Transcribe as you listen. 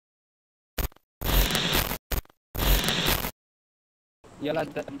يلا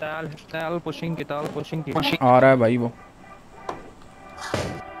تعال تعال pushing की आ रहा है भाई वो।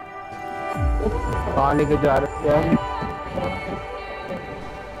 कहाँ लेके जा रहे हैं?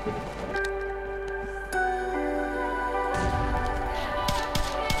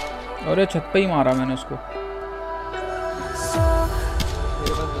 अरे छत पे ही मारा मैंने उसको।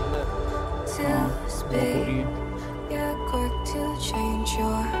 हाँ, वो हो रही है।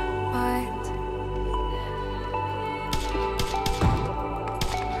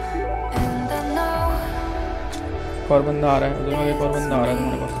 और बंदा आ रहा है, दोनों एक और बंदा आ रहा है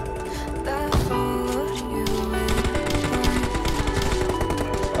तुम्हारे पास।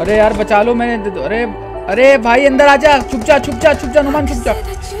 अरे यार बचा लो, मैंने अरे भाई अंदर आ जा, छुप जा नुमान, छुप जा।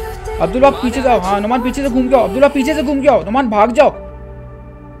 अब्दुल्ला पीछे जाओ, हाँ नुमान पीछे से घूम के आओ, अब्दुल्ला पीछे से घूम के आओ, नुमान भाग जाओ।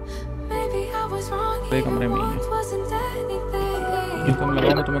 एक कमरे में ही है, तुम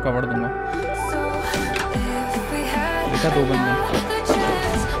लगाओ मैं तुम्हें कवर दूंगा। देखा दो बंदे।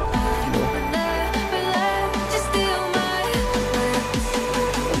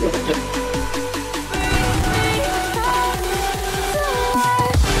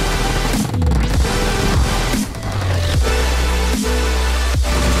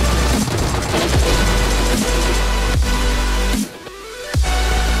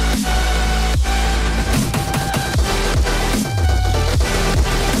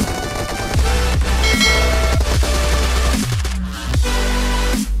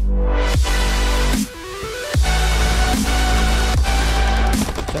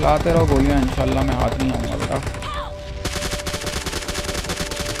 चलाते रहो गोलियां, इंशाल्लाह मैं हाथ नहीं आऊंगा बेटा।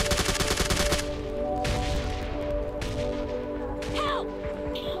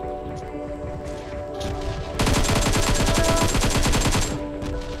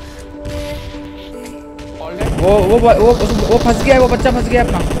 वो फंस गया है, वो बच्चा फंस गया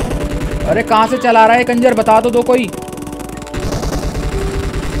अपना। अरे कहाँ से चला रहा है कंजर, बता तो दो कोई।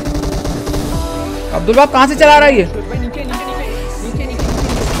 अब्दुल बाब कहाँ से चला रहा है ये?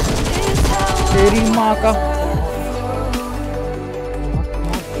 तेरी माँ का।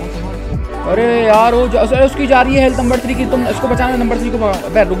 अरे यार वो उसकी जा रही है हेल्थ नंबर 3 की, तुम इसको बचाना नंबर 3 को।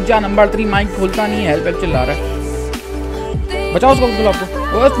 अबे रुक जा, नंबर 3 माइक खोलता नहीं है, हेल्प चिल्ला रहा है। बचाओ उसको अब्दुल आपको,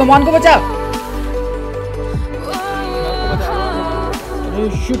 वो उस नुमान को बचा। अरे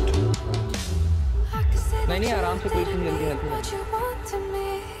शिट, नहीं आराम से, कोई जल्दी हेल्प।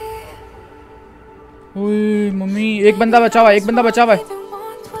 ओए मम्मी, एक बंदा बचा हुआ है, एक बंदा बचा हुआ है।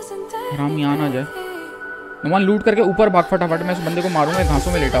 आराम यहाँ ना जाए। नुमान लूट करके ऊपर भाग फटाफट, मैं इस बंदे को मारूंगा,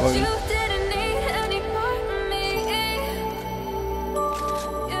 घासों में लेटा हुआ है।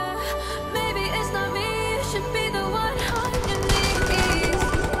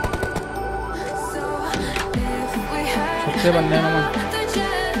 सबसे बंदे हैं नुमान।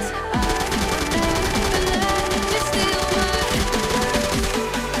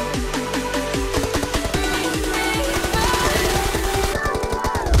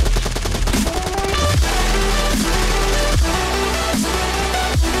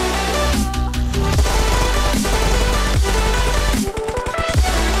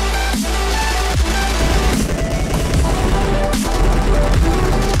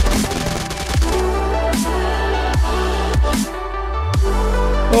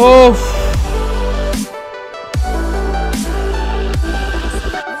 ओफ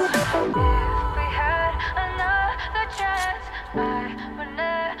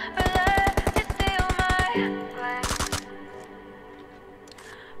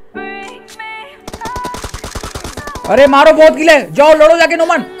अरे मारो, बहुत गीले, जाओ लड़ो जाके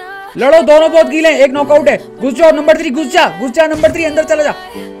नुमान, लड़ो, दोनों बहुत गीले, एक नॉकआउट है। घुस जाओ नंबर 3, घुस जा नंबर 3, अंदर चला जा।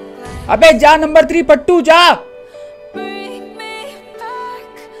 अबे जा नंबर 3 पट्टू जा।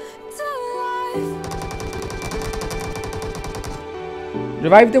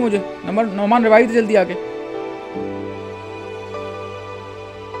 रिवाइव दे मुझे, नौमान रिवाइव दे जल्दी आके।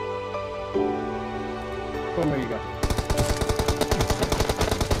 तो